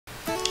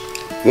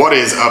What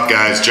is up,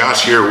 guys?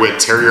 Josh here with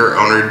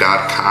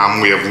TerrierOwner.com.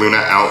 We have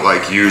Luna out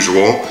like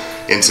usual.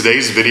 And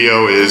today's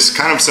video is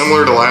kind of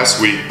similar to last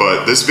week,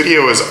 but this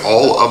video is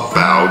all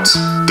about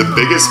the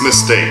biggest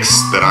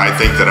mistakes that I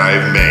think that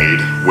I've made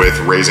with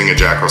raising a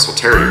Jack Russell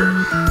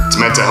Terrier. It's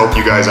meant to help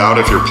you guys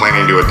out if you're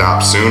planning to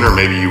adopt soon, or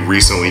maybe you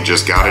recently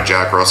just got a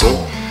Jack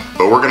Russell.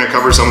 But we're gonna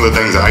cover some of the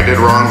things I did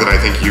wrong that I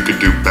think you could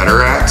do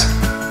better at,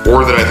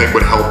 or that I think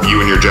would help you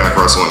and your Jack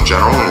Russell in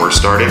general, and we're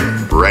starting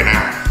right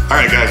now.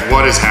 Alright guys,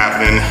 what is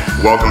happening?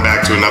 Welcome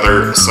back to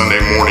another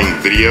Sunday morning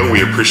video.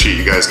 We appreciate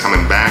you guys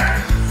coming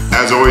back.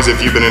 As always,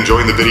 if you've been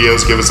enjoying the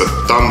videos, give us a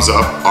thumbs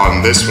up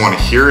on this one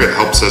here. It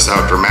helps us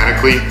out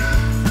dramatically.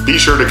 Be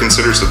sure to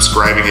consider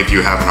subscribing if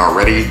you haven't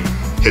already.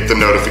 Hit the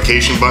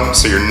notification button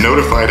so you're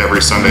notified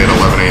every Sunday at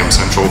 11 a.m.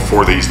 Central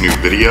for these new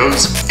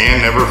videos.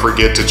 And never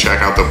forget to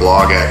check out the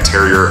blog at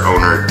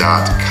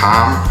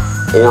TerrierOwner.com.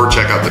 or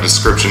check out the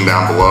description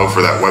down below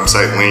for that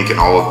website link and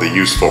all of the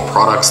useful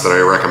products that I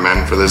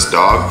recommend for this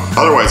dog.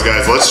 Otherwise,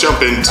 guys, let's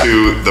jump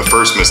into the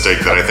first mistake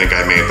that I think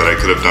I made that I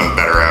could have done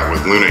better at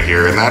with Luna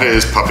here, and that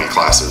is puppy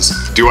classes.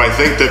 Do I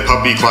think that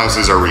puppy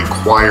classes are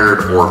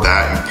required or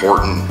that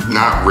important?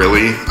 Not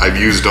really. I've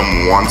used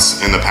them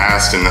once in the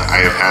past, and I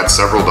have had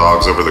several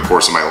dogs over the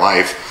course of my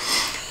life.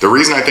 The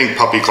reason I think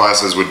puppy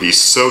classes would be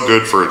so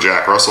good for a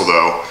Jack Russell,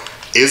 though,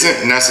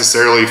 isn't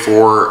necessarily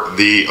for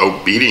the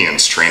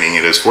obedience training,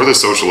 it is for the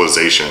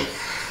socialization.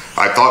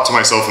 I thought to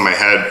myself in my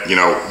head, you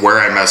know, where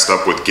I messed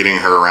up with getting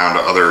her around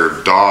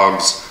other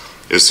dogs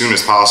as soon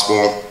as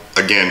possible.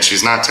 Again,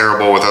 she's not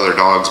terrible with other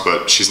dogs,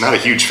 but she's not a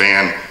huge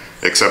fan,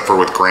 except for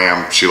with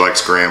Graham. She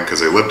likes Graham because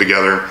they live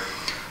together.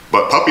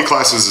 But puppy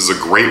classes is a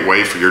great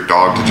way for your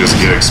dog to just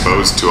get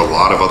exposed to a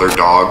lot of other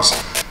dogs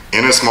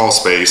in a small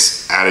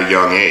space at a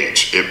young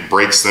age. It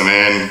breaks them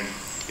in.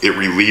 It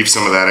relieves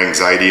some of that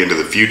anxiety into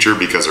the future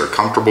because they're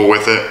comfortable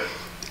with it.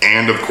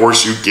 And of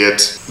course you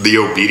get the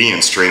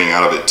obedience training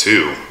out of it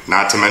too.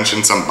 Not to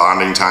mention some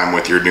bonding time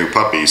with your new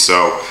puppy.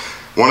 So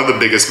one of the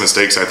biggest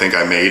mistakes I think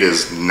I made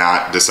is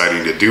not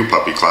deciding to do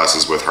puppy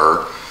classes with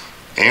her.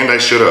 And I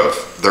should have.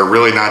 They're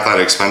really not that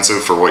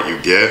expensive for what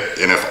you get.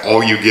 And if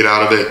all you get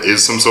out of it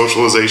is some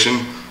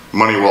socialization,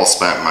 money well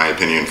spent in my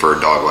opinion for a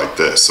dog like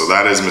this. So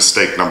that is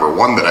mistake number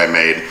one that I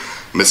made.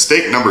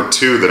 Mistake number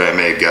two that I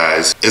made,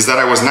 guys, is that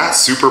I was not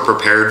super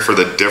prepared for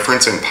the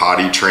difference in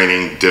potty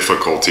training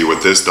difficulty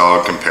with this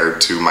dog compared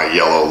to my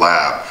yellow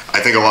lab. I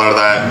think a lot of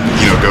that,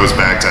 you know, goes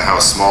back to how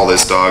small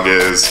this dog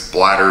is,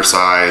 bladder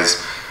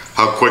size,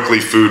 how quickly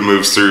food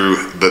moves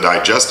through the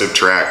digestive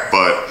tract,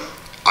 but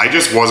I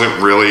just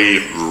wasn't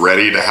really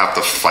ready to have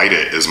to fight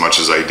it as much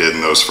as I did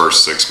in those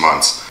first 6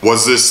 months.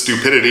 Was this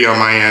stupidity on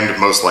my end?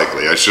 Most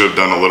likely. I should have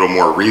done a little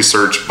more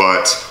research,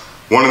 but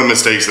one of the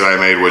mistakes that I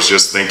made was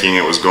just thinking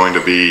it was going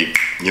to be,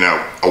 you know,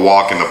 a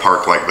walk in the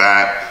park like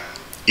that,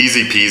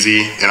 easy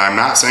peasy. And I'm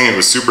not saying it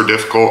was super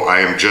difficult. I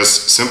am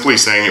just simply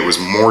saying it was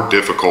more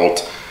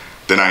difficult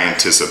than I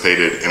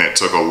anticipated, and it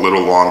took a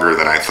little longer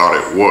than I thought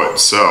it would.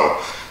 So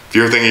if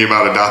you're thinking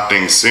about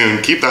adopting soon,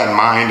 keep that in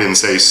mind and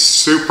stay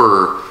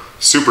super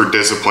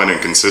disciplined and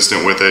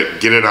consistent with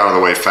it. Get it out of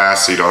the way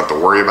fast so you don't have to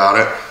worry about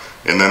it.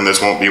 And then this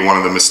won't be one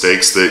of the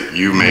mistakes that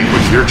you make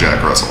with your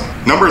Jack Russell.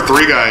 Number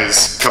three,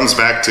 guys, comes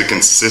back to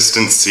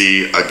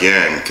consistency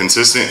again.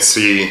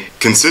 Consistency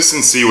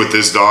with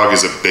this dog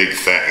is a big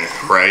thing,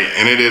 right?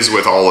 And it is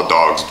with all the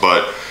dogs,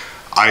 but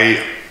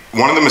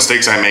one of the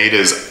mistakes I made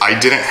is I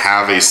didn't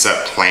have a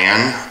set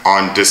plan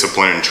on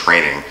discipline and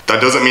training.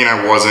 That doesn't mean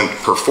I wasn't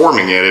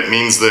performing it. It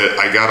means that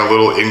I got a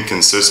little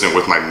inconsistent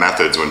with my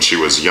methods when she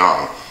was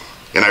young.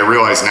 And I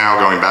realize now,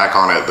 going back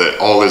on it, that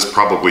all this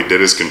probably did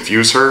is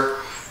confuse her.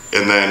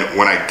 And then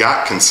when I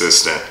got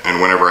consistent and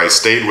whenever I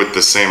stayed with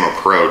the same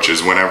approach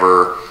is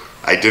whenever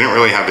I didn't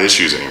really have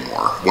issues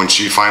anymore. When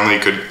she finally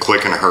could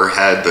click in her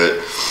head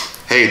that,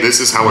 hey, this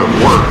is how it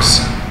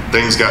works,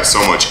 things got so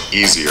much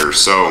easier.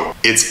 So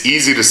it's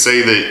easy to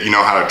say that you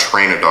know how to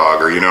train a dog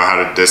or you know how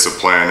to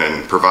discipline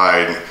and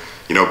provide,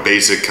 you know,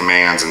 basic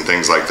commands and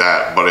things like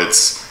that. But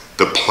it's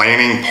the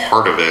planning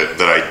part of it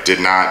that I did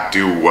not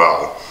do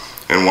well.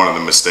 And one of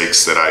the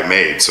mistakes that I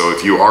made. So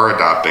if you are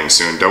adopting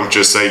soon, don't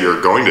just say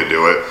you're going to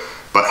do it,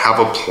 but have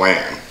a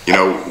plan. You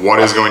know, what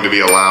is going to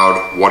be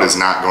allowed, what is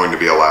not going to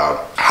be allowed.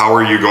 How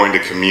are you going to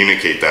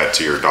communicate that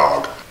to your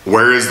dog?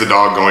 Where is the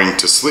dog going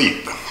to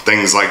sleep?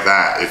 Things like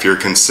that. If you're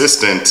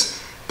consistent,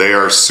 they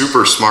are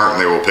super smart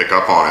and they will pick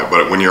up on it.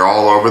 But when you're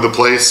all over the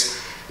place,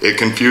 it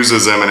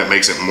confuses them and it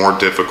makes it more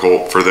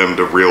difficult for them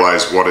to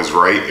realize what is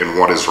right and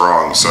what is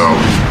wrong. So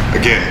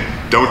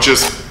again, don't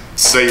just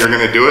say you're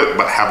gonna do it,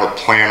 but have a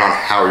plan on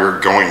how you're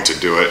going to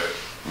do it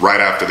right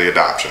after the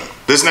adoption.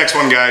 This next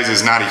one, guys,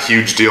 is not a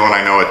huge deal, and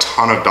I know a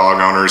ton of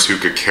dog owners who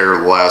could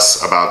care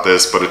less about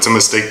this, but it's a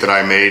mistake that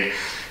I made,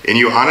 and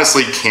you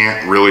honestly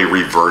can't really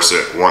reverse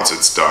it once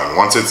it's done.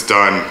 Once it's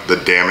done, the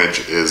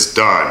damage is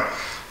done.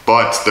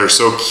 But they're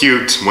so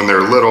cute when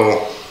they're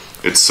little,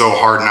 it's so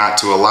hard not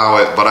to allow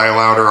it, but I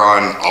allowed her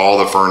on all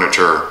the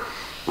furniture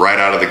right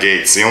out of the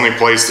gates. The only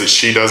place that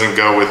she doesn't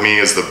go with me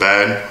is the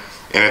bed.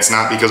 And it's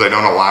not because I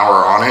don't allow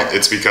her on it,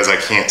 it's because I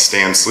can't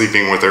stand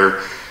sleeping with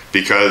her,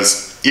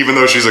 because even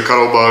though she's a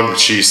cuddle bug,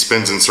 she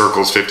spins in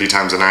circles 50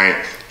 times a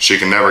night. She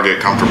can never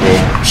get comfortable.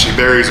 She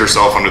buries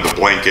herself under the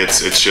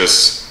blankets.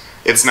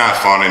 It's not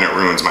fun and it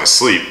ruins my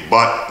sleep.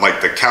 But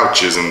like the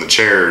couches and the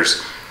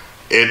chairs,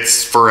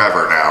 it's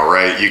forever now,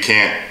 right? You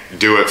can't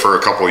do it for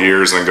a couple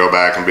years and go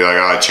back and be like,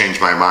 oh, I changed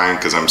my mind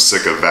because I'm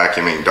sick of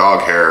vacuuming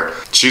dog hair.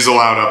 She's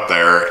allowed up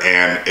there,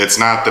 and it's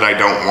not that I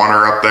don't want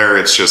her up there,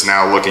 it's just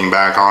now looking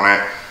back on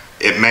it,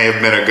 it may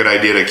have been a good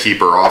idea to keep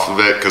her off of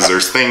it, because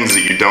there's things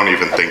that you don't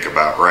even think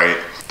about, right?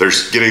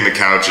 There's getting the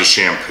couches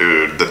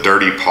shampooed, the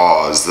dirty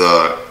paws,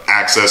 the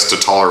access to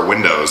taller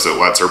windows that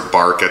lets her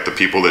bark at the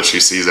people that she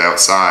sees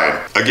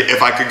outside. Again,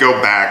 if I could go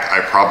back,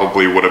 I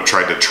probably would have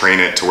tried to train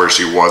it to where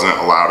she wasn't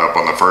allowed up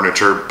on the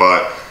furniture,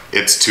 but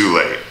it's too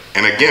late.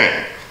 And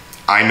again,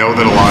 I know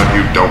that a lot of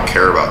you don't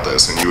care about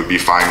this and you would be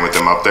fine with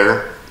them up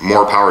there.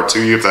 More power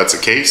to you if that's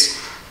the case.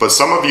 But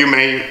some of you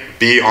may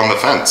be on the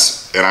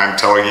fence, and I'm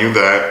telling you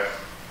that,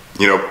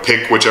 you know,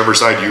 pick whichever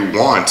side you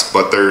want,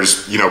 but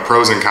there's, you know,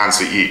 pros and cons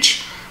to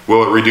each.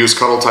 Will it reduce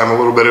cuddle time a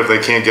little bit if they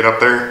can't get up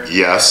there?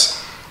 Yes.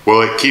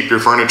 Will it keep your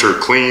furniture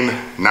clean,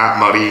 not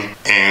muddy,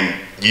 and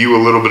you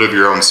a little bit of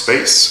your own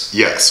space?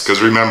 Yes,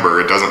 because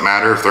remember, it doesn't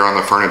matter if they're on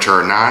the furniture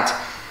or not.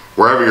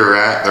 Wherever you're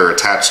at, they're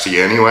attached to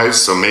you anyways,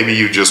 so maybe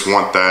you just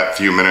want that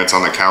few minutes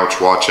on the couch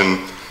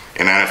watching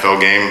an NFL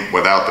game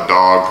without the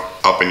dog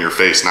up in your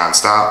face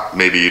nonstop.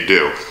 Maybe you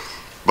do.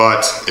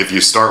 But if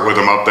you start with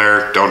them up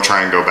there, don't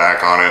try and go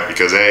back on it,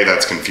 because A,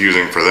 that's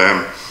confusing for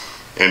them,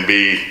 and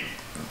B,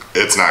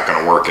 it's not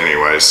gonna work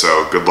anyway,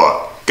 so good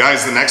luck.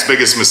 Guys, the next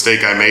biggest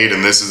mistake I made,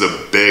 and this is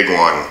a big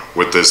one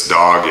with this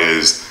dog,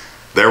 is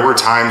there were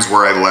times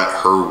where I let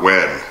her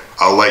win.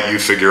 I'll let you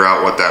figure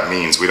out what that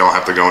means. We don't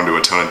have to go into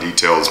a ton of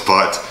details,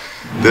 but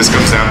this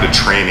comes down to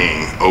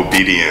training,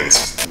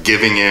 obedience,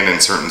 giving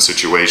in certain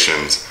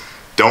situations.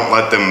 Don't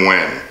let them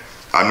win.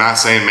 I'm not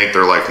saying make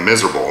their life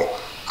miserable.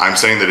 I'm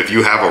saying that if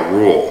you have a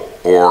rule,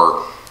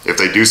 or if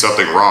they do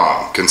something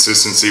wrong,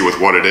 consistency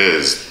with what it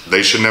is,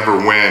 they should never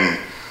win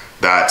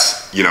that,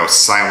 you know,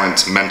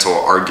 silent mental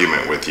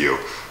argument with you.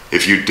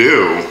 If you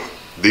do,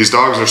 these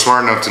dogs are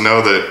smart enough to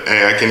know that,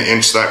 hey, I can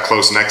inch that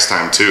close next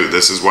time too.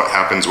 This is what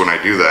happens when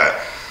I do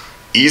that.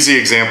 Easy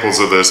examples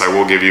of this, I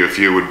will give you a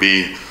few, would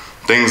be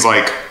things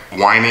like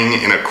whining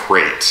in a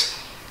crate.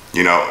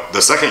 You know,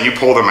 the second you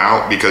pull them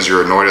out because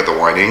you're annoyed at the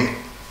whining,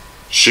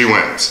 she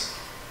wins,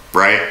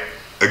 right?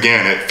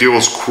 Again, it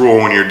feels cruel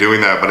when you're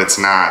doing that, but it's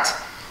not.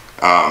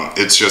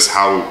 It's just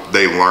how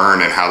they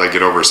learn and how they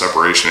get over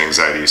separation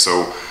anxiety.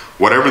 So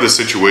whatever the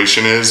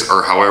situation is,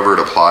 or however it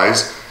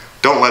applies,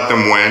 don't let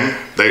them win.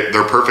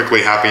 They're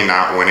perfectly happy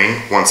not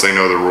winning once they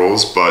know the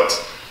rules, but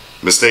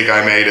mistake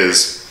I made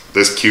is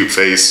this cute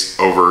face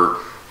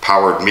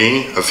overpowered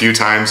me a few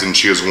times, and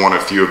she has won a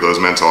few of those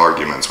mental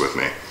arguments with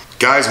me.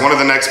 Guys, one of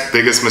the next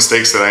biggest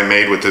mistakes that I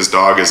made with this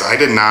dog is I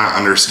did not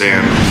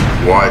understand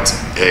what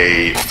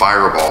a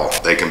fireball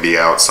they can be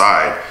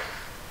outside.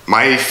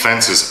 My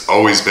fence has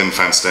always been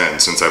fenced in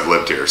since I've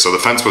lived here, so the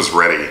fence was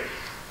ready.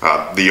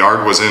 The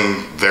yard was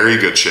in very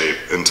good shape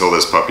until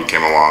this puppy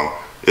came along.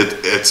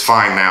 It's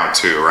fine now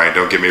too, right?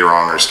 Don't get me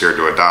wrong, or scared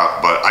to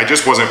adopt, but I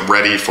just wasn't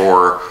ready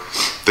for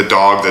the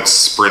dog that's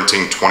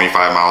sprinting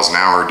 25 miles an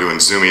hour, doing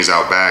zoomies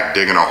out back,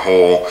 digging a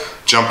hole,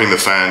 jumping the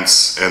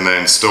fence, and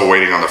then still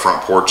waiting on the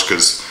front porch,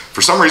 because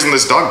for some reason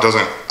this dog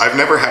doesn't, I've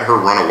never had her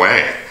run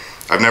away.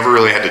 I've never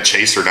really had to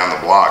chase her down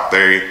the block.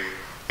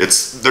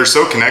 They're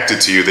so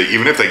connected to you that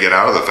even if they get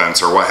out of the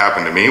fence, or what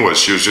happened to me was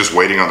she was just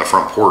waiting on the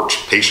front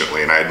porch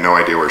patiently, and I had no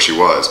idea where she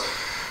was.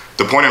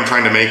 The point I'm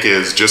trying to make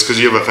is, just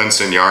because you have a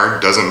fenced-in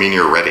yard doesn't mean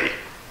you're ready.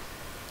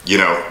 You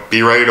know,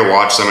 be ready to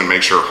watch them and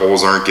make sure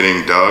holes aren't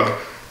getting dug.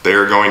 They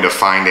are going to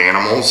find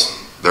animals.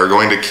 They're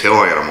going to kill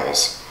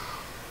animals.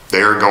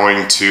 They are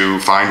going to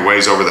find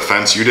ways over the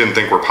fence you didn't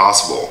think were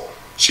possible.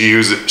 She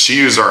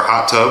used our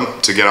hot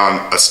tub to get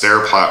on a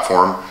stair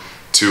platform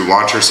to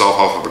launch herself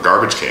off of a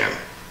garbage can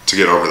to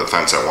get over the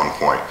fence at one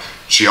point.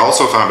 She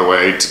also found a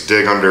way to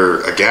dig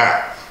under a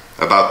gap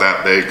about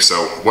that big. So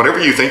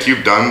whatever you think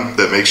you've done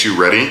that makes you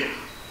ready,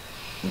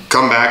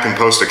 come back and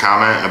post a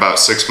comment in about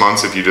 6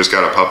 months if you just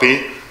got a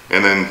puppy,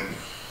 and then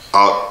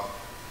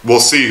we'll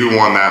see who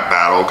won that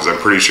battle, because I'm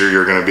pretty sure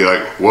you're gonna be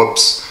like,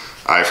 whoops,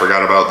 I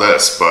forgot about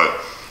this.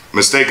 But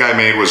mistake I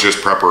made was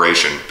just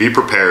preparation. Be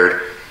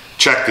prepared,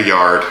 check the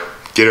yard,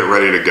 get it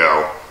ready to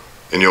go,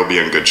 and you'll be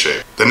in good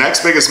shape. The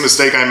next biggest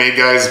mistake I made,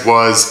 guys,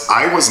 was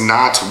I was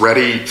not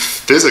ready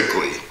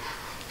physically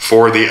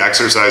for the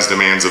exercise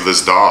demands of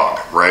this dog,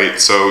 right?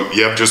 So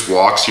you have just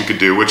walks you could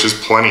do, which is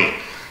plenty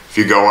if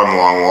you go on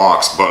long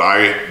walks, but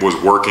I was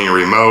working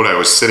remote, I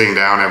was sitting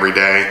down every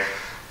day,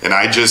 and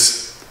I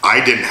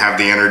didn't have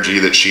the energy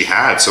that she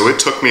had. So it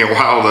took me a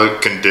while to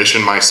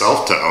condition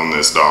myself to own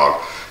this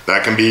dog.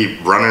 That can be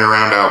running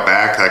around out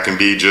back, that can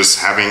be just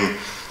having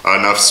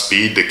enough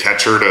speed to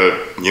catch her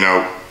to, you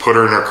know, put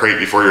her in her crate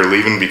before you're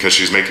leaving because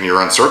she's making you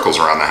run circles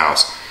around the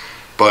house.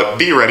 But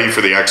be ready for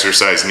the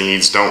exercise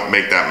needs. Don't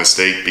make that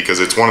mistake, because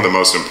it's one of the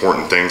most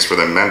important things for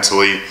them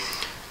mentally.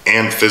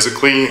 and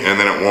physically, and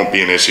then it won't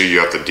be an issue you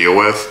have to deal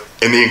with.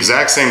 And the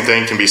exact same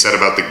thing can be said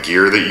about the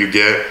gear that you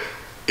get.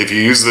 If you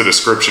use the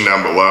description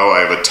down below, I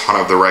have a ton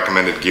of the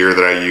recommended gear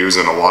that I use,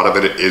 and a lot of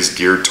it is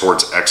geared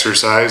towards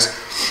exercise.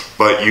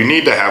 But you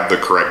need to have the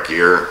correct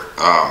gear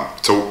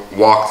to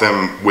walk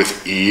them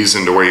with ease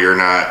and to where you're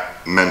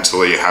not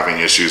mentally having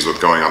issues with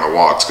going on the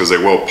walks, because they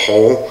will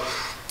pull,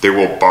 they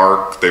will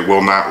bark, they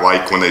will not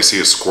like when they see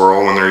a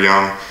squirrel when they're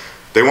young.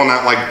 They will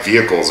not like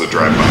vehicles that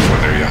drive by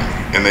when they're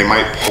young, and they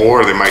might pull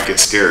or they might get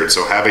scared.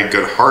 So have a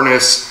good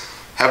harness,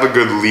 have a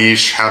good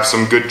leash, have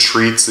some good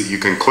treats that you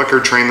can clicker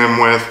train them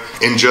with,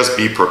 and just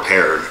be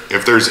prepared.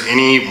 If there's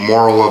any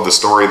moral of the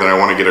story that I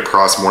want to get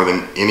across more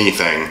than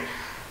anything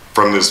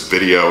from this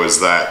video, is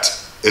that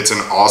it's an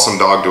awesome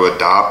dog to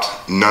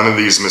adopt. None of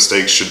these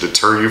mistakes should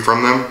deter you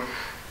from them,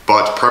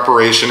 but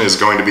preparation is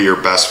going to be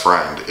your best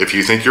friend. If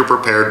you think you're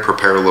prepared,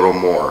 prepare a little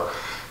more.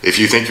 If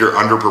you think you're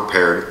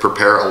underprepared,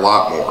 prepare a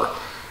lot more.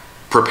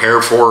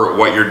 Prepare for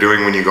what you're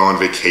doing when you go on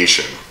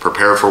vacation.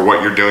 Prepare for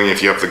what you're doing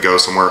if you have to go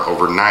somewhere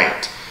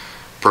overnight.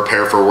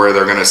 Prepare for where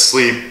they're gonna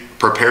sleep.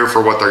 Prepare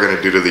for what they're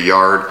gonna do to the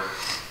yard.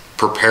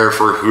 Prepare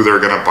for who they're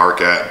gonna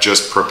bark at.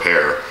 Just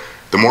prepare.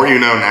 The more you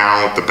know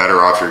now, the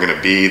better off you're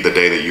gonna be the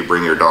day that you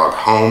bring your dog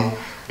home,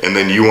 and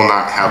then you will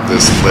not have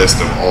this list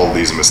of all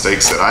these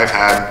mistakes that I've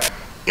had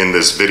in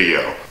this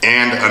video.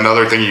 And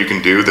another thing you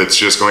can do that's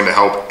just going to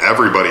help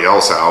everybody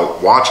else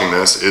out watching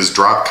this is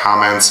drop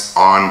comments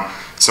on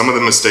some of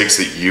the mistakes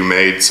that you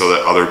made so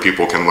that other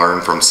people can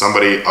learn from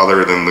somebody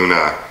other than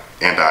Luna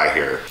and I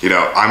here. You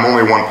know, I'm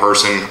only one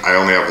person. I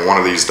only have one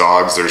of these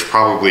dogs. There's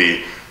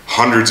probably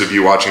hundreds of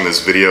you watching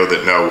this video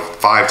that know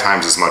 5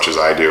 times as much as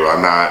I do.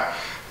 I'm not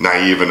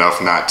naive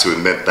enough not to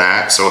admit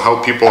that. So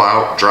help people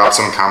out, drop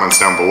some comments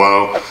down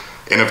below.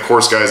 And of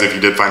course, guys, if you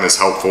did find this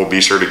helpful,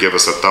 be sure to give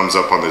us a thumbs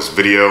up on this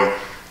video.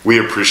 We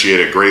appreciate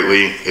it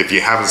greatly. If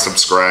you haven't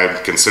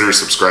subscribed, consider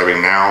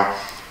subscribing now.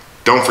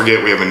 Don't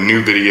forget, we have a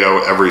new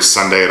video every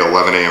Sunday at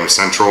 11 a.m.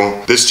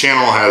 Central. This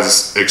channel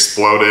has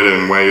exploded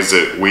in ways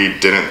that we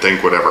didn't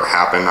think would ever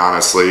happen,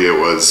 honestly. It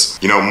was,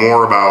 you know,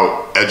 more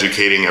about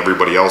educating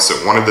everybody else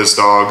that wanted this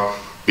dog,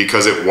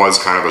 because it was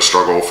kind of a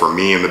struggle for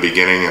me in the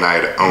beginning, and I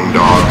had owned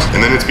dogs.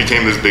 And then it's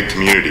became this big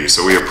community,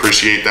 so we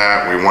appreciate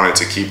that. We want it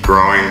to keep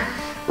growing.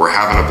 We're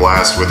having a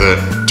blast with it.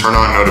 Turn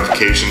on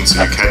notifications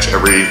so you catch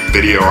every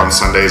video on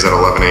Sundays at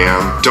 11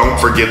 a.m. Don't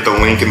forget the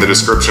link in the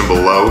description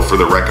below for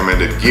the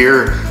recommended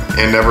gear.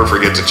 And never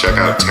forget to check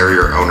out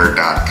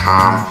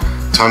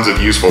terrierowner.com. Tons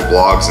of useful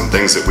blogs and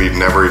things that we've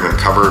never even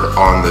covered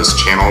on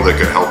this channel that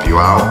could help you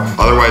out.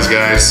 Otherwise,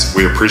 guys,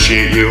 we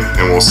appreciate you,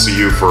 and we'll see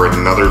you for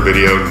another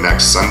video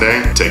next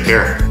Sunday. Take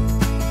care.